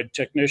outside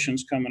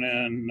technicians coming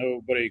in,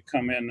 nobody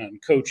come in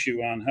and coach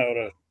you on how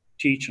to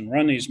teach and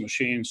run these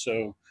machines.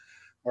 So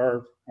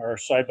our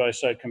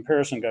side-by-side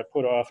comparison got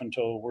put off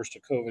until the worst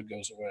of COVID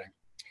goes away.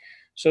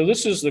 So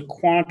this is the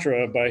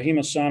Quantra by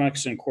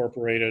Hemosonics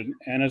Incorporated,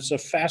 and it's a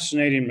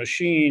fascinating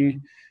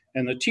machine.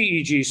 And the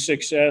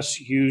TEG6S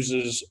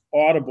uses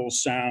audible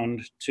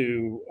sound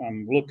to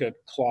look at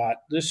clot.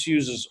 This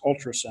uses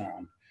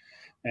ultrasound.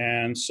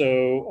 And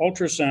so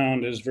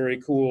ultrasound is very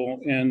cool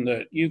in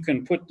that you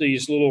can put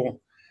these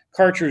little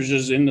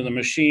cartridges into the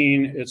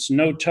machine. It's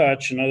no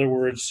touch. In other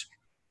words,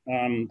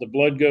 the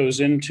blood goes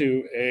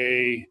into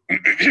a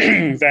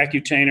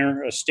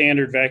vacutainer, a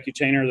standard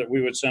vacutainer that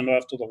we would send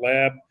off to the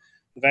lab.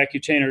 The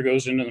vacutainer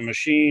goes into the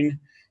machine.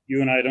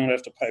 You and I don't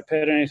have to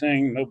pipette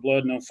anything, no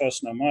blood, no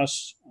fuss, no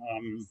muss.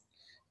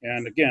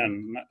 And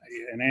again,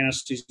 an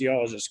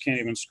anesthesiologist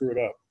can't even screw it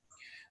up.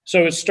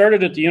 So it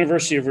started at the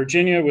University of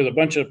Virginia with a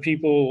bunch of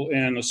people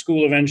in the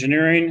School of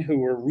Engineering who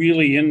were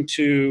really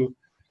into,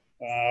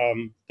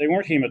 they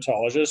weren't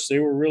hematologists, they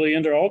were really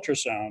into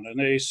ultrasound. And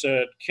they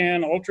said,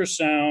 can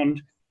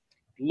ultrasound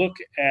look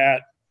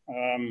at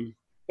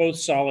both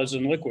solids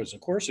and liquids?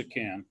 Of course it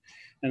can.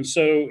 And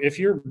so if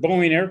you're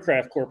Boeing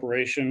Aircraft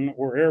Corporation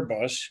or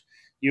Airbus,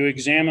 you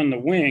examine the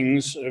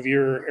wings of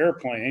your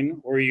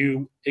airplane, or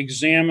you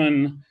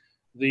examine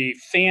the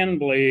fan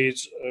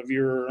blades of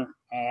your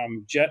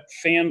jet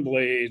fan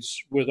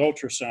blades with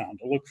ultrasound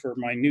to look for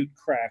minute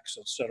cracks,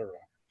 etc.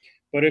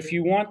 But if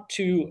you want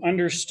to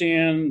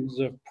understand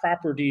the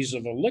properties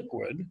of a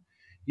liquid,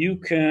 you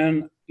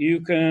can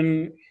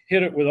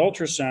hit it with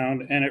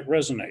ultrasound and it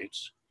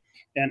resonates.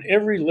 And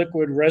every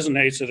liquid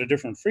resonates at a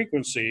different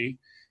frequency,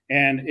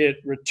 and it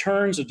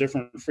returns a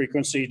different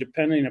frequency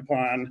depending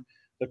upon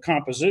the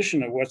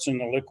composition of what's in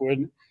the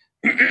liquid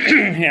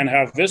and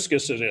how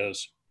viscous it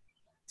is.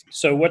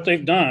 So what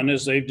they've done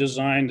is they've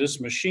designed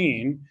this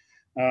machine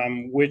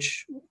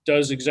which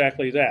does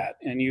exactly that.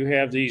 And you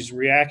have these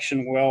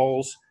reaction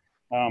wells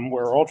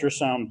where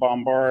ultrasound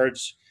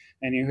bombards,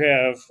 and you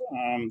have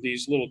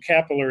these little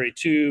capillary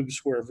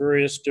tubes where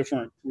various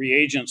different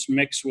reagents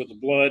mix with the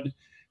blood,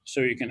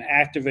 so you can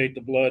activate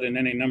the blood in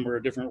any number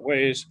of different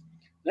ways.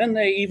 Then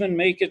they even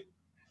make it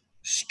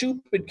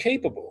stupid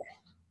capable.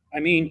 I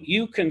mean,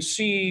 you can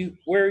see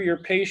where your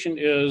patient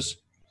is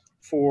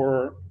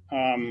for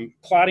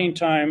clotting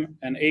time,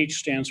 and H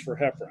stands for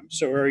heparin.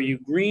 So are you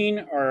green,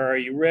 or are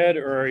you red,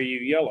 or are you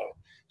yellow?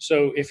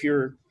 So if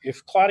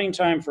clotting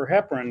time for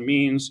heparin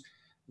means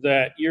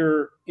that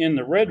you're in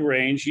the red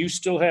range, you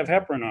still have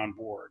heparin on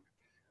board.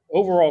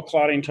 Overall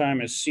clotting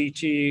time is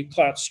CT,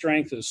 clot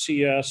strength is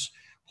CS,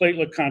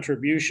 platelet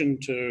contribution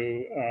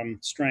to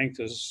strength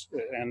is,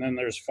 and then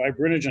there's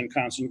fibrinogen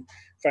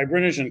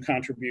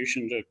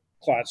contribution to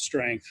clot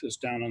strength is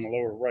down in the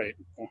lower right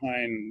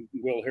behind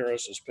Will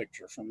Harris's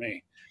picture for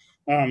me.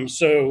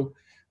 So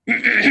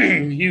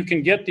you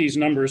can get these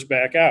numbers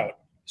back out.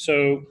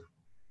 So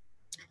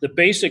the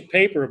basic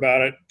paper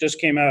about it just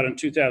came out in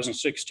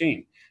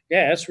 2016.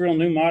 Yeah, that's real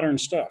new modern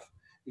stuff.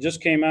 It just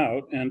came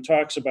out and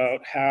talks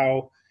about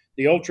how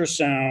the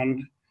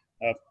ultrasound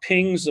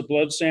pings the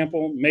blood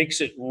sample, makes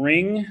it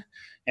ring,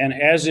 and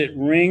as it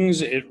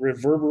rings, it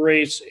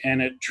reverberates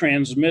and it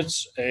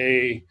transmits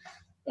a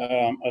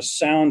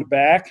sound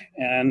back,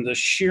 and the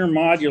shear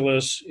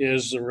modulus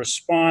is the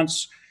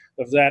response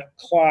of that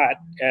clot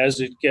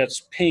as it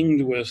gets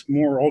pinged with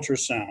more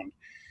ultrasound.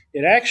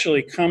 It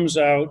actually comes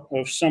out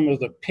of some of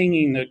the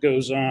pinging that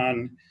goes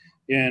on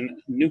in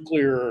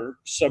nuclear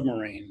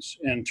submarines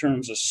in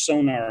terms of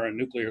sonar and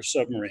nuclear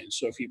submarines.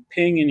 So if you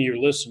ping and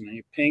you listen, and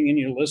you ping and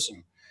you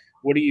listen,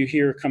 what do you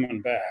hear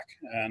coming back?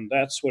 And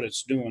that's what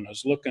it's doing,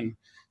 is looking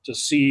to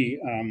see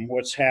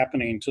what's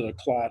happening to the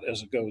clot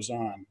as it goes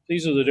on.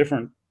 These are the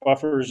different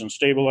buffers and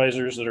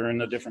stabilizers that are in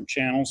the different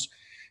channels.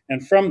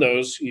 And from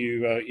those,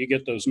 you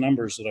get those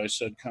numbers that I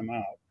said come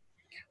out.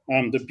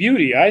 The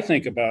beauty, I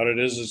think, about it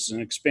is it's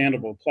an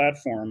expandable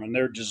platform, and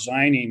they're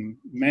designing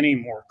many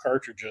more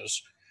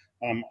cartridges.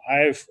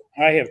 I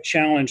have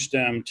challenged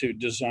them to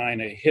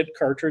design a HIT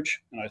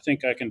cartridge, and I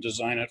think I can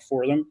design it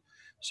for them.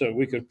 So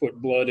we could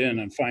put blood in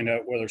and find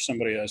out whether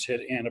somebody has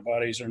HIT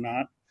antibodies or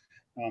not.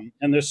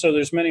 And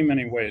there's many,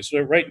 many ways.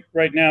 So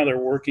right now they're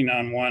working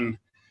on one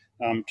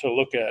to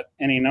look at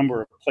any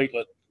number of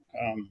platelet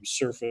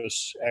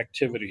surface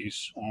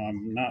activities,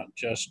 not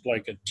just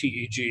like a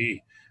TEG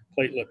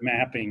platelet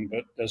mapping,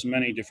 but as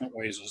many different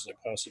ways as they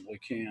possibly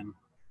can.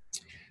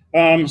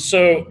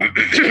 So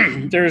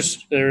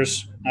there's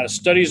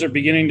studies are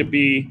beginning to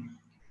be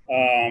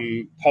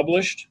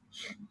published.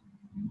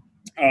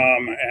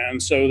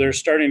 And so they're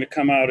starting to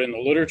come out in the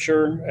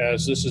literature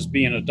as this is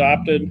being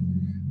adopted.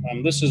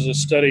 This is a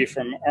study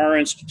from our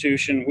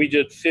institution. We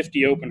did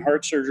 50 open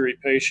heart surgery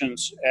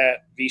patients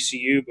at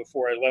VCU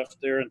before I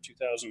left there in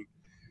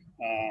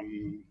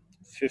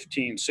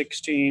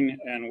 2015-16,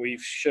 and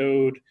we've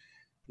showed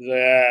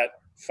that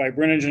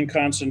fibrinogen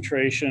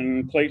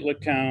concentration,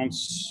 platelet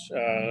counts,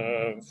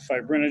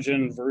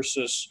 fibrinogen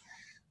versus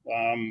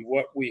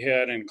what we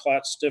had in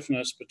clot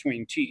stiffness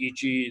between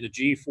TEG, the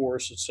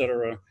G-force, et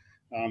cetera.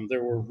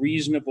 There were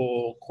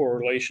reasonable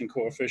correlation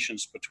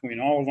coefficients between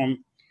all of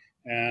them.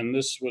 And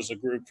this was a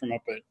group from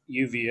up at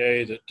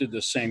UVA that did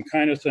the same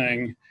kind of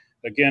thing,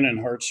 again in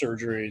heart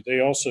surgery. They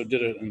also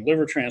did it in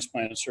liver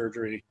transplant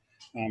surgery,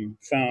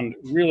 found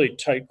really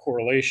tight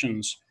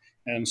correlations,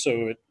 and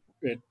so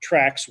it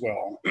tracks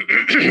well.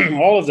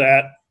 All of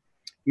that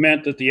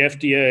meant that the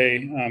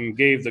FDA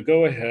gave the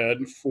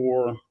go-ahead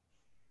for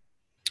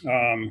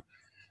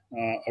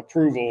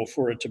approval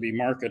for it to be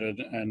marketed,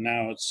 and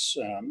now it's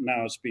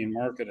being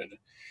marketed.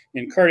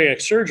 In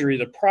cardiac surgery,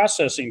 the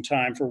processing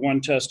time for one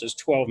test is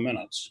 12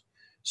 minutes.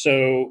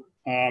 So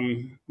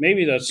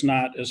maybe that's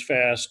not as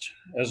fast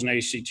as an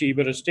ACT,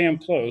 but it's damn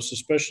close,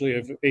 especially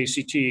if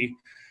ACT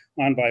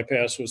on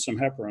bypass with some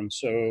heparin.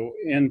 So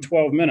in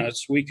 12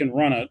 minutes, we can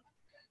run it.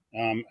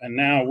 And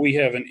now we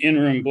have an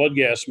in-room blood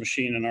gas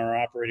machine in our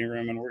operating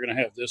room, and we're going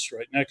to have this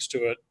right next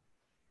to it.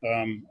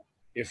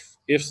 If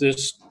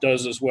this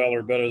does as well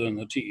or better than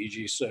the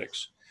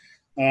TEG6.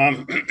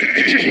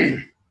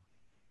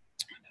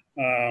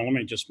 Let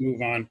me just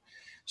move on.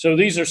 So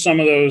these are some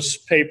of those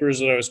papers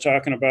that I was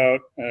talking about.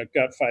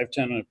 Got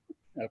 510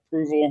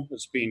 approval.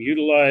 It's being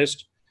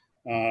utilized.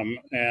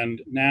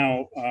 And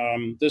now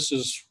this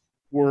is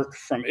work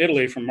from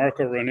Italy, from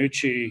Marco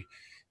Ranucci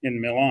in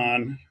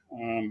Milan.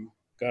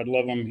 God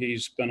love him.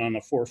 He's been on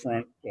the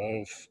forefront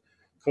of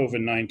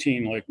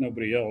COVID-19 like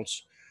nobody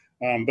else.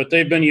 But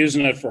they've been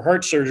using it for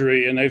heart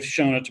surgery, and they've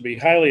shown it to be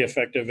highly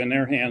effective in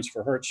their hands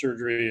for heart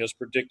surgery as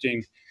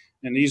predicting,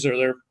 and these are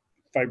their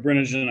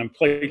fibrinogen and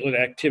platelet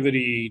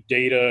activity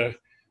data,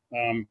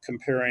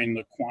 comparing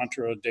the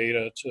Quantra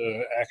data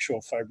to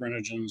actual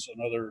fibrinogens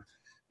and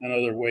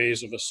other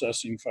ways of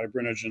assessing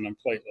fibrinogen and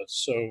platelets.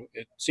 So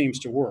it seems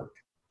to work.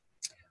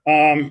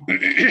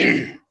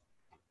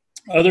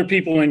 Other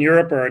people in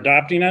Europe are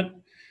adopting it.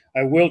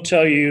 I will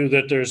tell you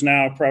that there's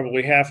now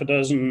probably half a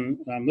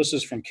dozen, this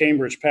is from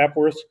Cambridge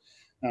Papworth.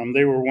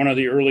 They were one of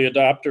the early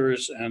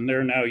adopters, and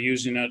they're now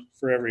using it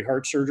for every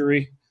heart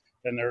surgery,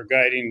 and they're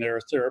guiding their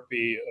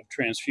therapy of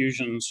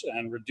transfusions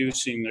and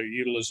reducing their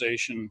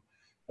utilization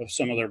of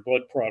some of their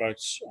blood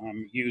products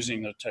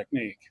using the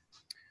technique.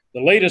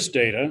 The latest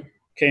data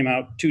came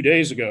out 2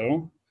 days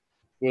ago,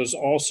 was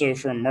also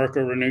from Marco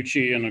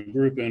Ranucci and a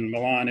group in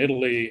Milan,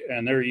 Italy,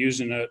 and they're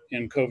using it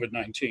in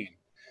COVID-19.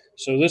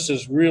 So this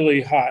is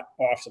really hot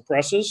off the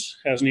presses,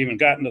 hasn't even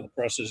gotten to the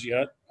presses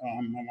yet.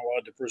 I'm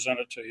allowed to present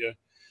it to you,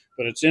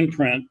 but it's in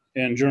print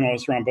in Journal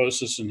of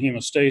Thrombosis and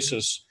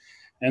Hemostasis.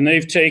 And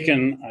they've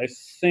taken, I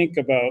think,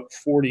 about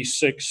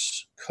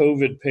 46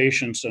 COVID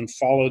patients and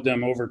followed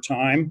them over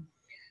time.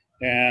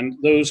 And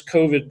those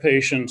COVID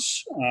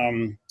patients,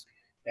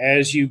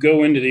 as you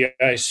go into the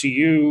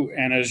ICU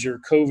and as your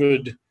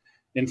COVID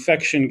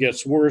infection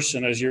gets worse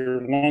and as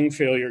your lung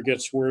failure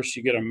gets worse,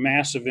 you get a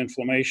massive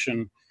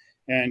inflammation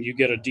and you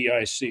get a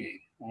DIC.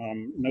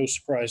 No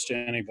surprise to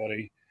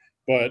anybody.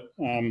 But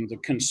the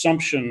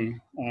consumption,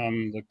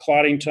 the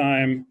clotting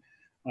time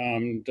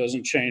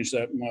doesn't change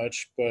that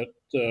much, but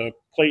the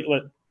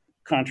platelet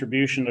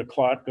contribution to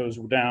clot goes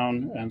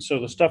down. And so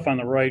the stuff on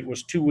the right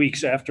was 2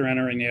 weeks after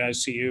entering the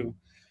ICU.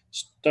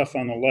 Stuff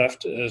on the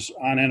left is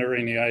on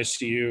entering the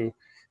ICU.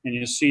 And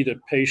you see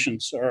that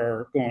patients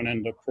are going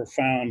into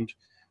profound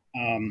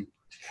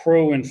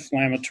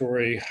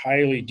pro-inflammatory,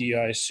 highly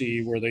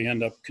DIC, where they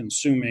end up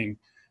consuming.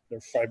 Their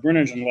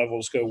fibrinogen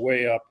levels go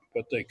way up,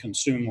 but they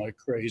consume like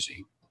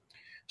crazy.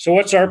 So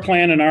what's our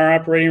plan in our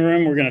operating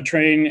room? We're going to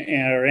train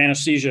our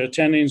anesthesia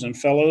attendings and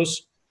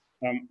fellows.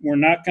 We're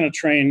not going to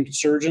train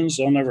surgeons.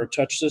 They'll never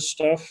touch this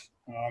stuff.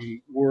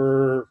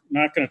 We're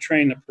not going to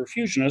train the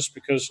perfusionists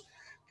because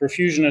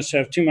perfusionists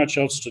have too much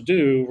else to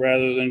do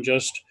rather than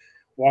just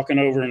walking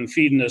over and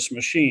feeding this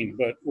machine.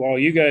 But while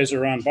you guys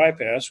are on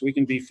bypass, we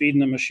can be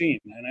feeding the machine.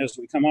 And as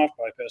we come off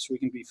bypass, we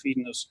can be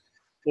feeding this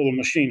little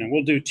machine. And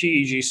we'll do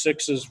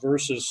TEG6s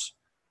versus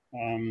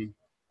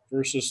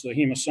the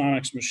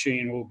Hemosonics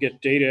machine. We'll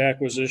get data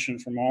acquisition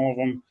from all of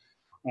them,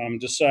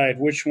 decide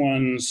which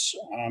ones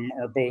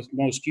are both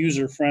most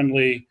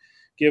user-friendly,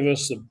 give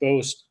us the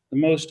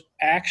most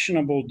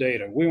actionable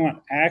data. We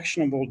want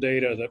actionable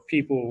data that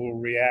people will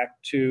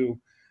react to,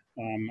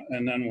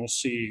 and then we'll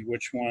see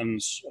which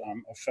ones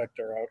affect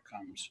our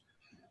outcomes.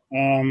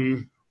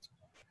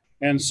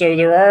 And so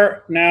there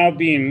are now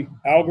being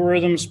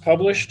algorithms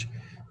published.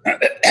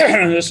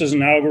 This is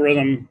an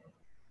algorithm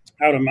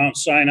out of Mount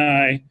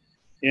Sinai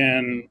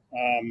in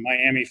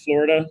Miami,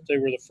 Florida. They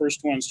were the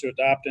first ones to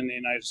adopt in the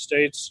United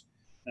States.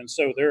 And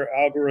so their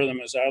algorithm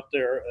is out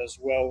there, as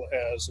well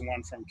as the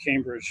one from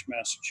Cambridge,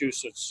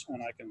 Massachusetts.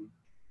 And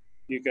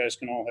you guys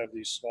can all have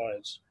these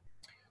slides.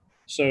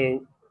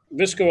 So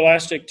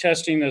viscoelastic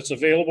testing that's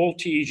available,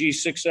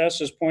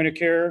 TEG6S is point of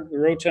care. The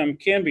ROTEM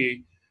can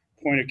be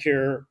point of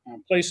care.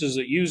 Places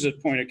that use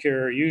it point of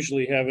care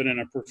usually have it in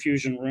a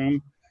perfusion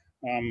room.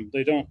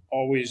 They don't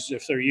always,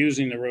 if they're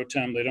using the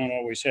ROTEM, they don't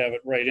always have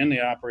it right in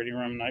the operating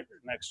room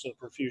next to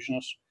the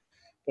perfusionist.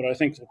 But I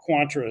think the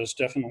Quantra is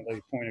definitely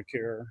point of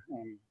care.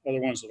 Other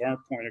ones that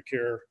aren't point of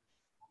care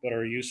but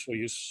are useful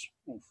use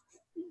of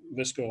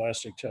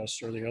viscoelastic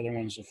tests are the other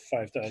ones of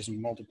 5,000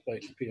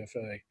 multiplate and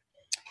PFA.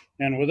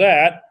 And with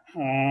that,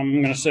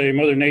 I'm going to say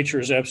Mother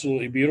Nature is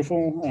absolutely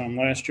beautiful.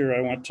 Last year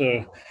I went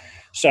to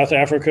South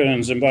Africa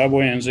and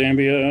Zimbabwe and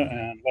Zambia,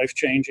 and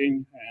life-changing.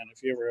 And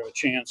if you ever have a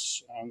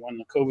chance, when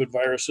the COVID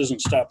virus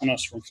isn't stopping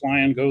us from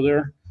flying, go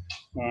there.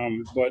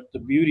 But the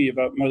beauty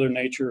about Mother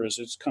Nature is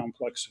its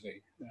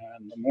complexity.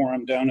 And the more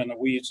I'm down in the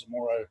weeds, the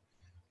more I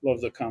love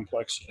the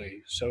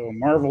complexity. So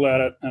marvel at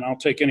it, and I'll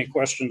take any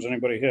questions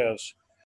anybody has.